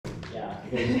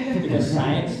because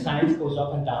science goes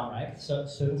up and down, right? So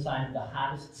certain science, the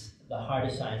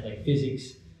hardest science, like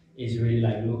physics, is really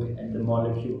like look at the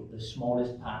molecule, the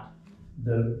smallest part,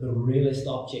 the realest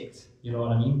object. You know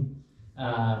what I mean?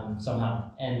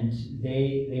 Somehow, and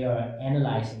they are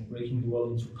analyzing, breaking the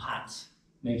world into parts.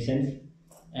 Makes sense?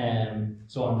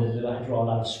 So on the little, I draw a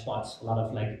lot of spots, a lot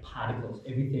of like particles.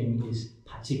 Everything is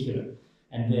particular,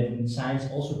 and then science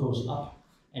also goes up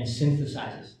and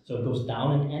synthesizes. So it goes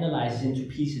down and analyzes into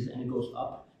pieces, and it goes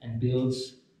up and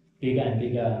builds bigger and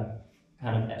bigger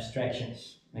kind of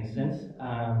abstractions. Makes sense?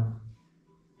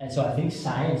 And so I think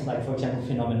science, like for example,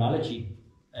 phenomenology,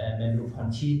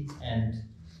 Merleau-Ponty, and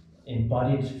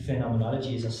embodied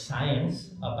phenomenology is a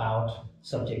science about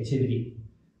subjectivity.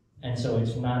 And so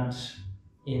it's not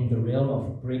in the realm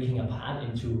of breaking apart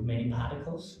into many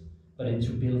particles, but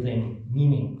into building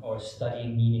meaning or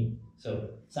studying meaning. So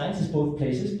science is both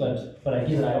places, but I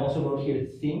feel that I also wrote here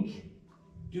think,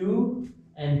 do,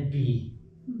 and be.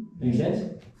 Make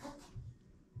sense?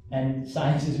 And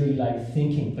science is really like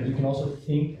thinking, but you can also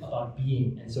think about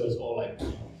being, and so it's all like